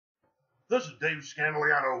This is Dave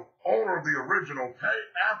Scandaliato, owner of the original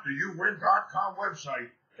PayAfterYouWin.com website,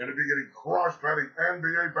 and if you're getting crushed betting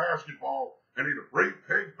NBA basketball and need a free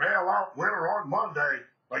pig bailout winner on Monday,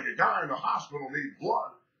 like a guy in the hospital needs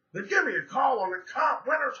blood, then give me a call on the Comp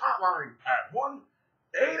Winners Hotline at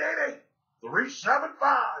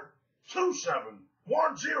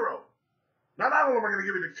 1-888-375-2710. Now, not only am I going to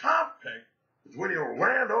give you the comp pick between the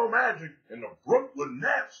Orlando Magic and the Brooklyn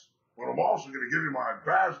Nets, but I'm also going to give you my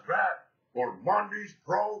best bet for Monday's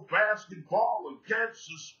pro basketball against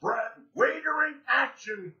the spread wagering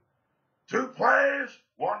action. 2 plays,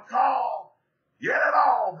 1 call. Get it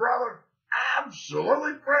all, brother.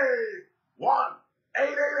 Absolutely free.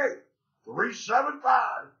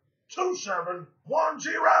 1-888-375-2710.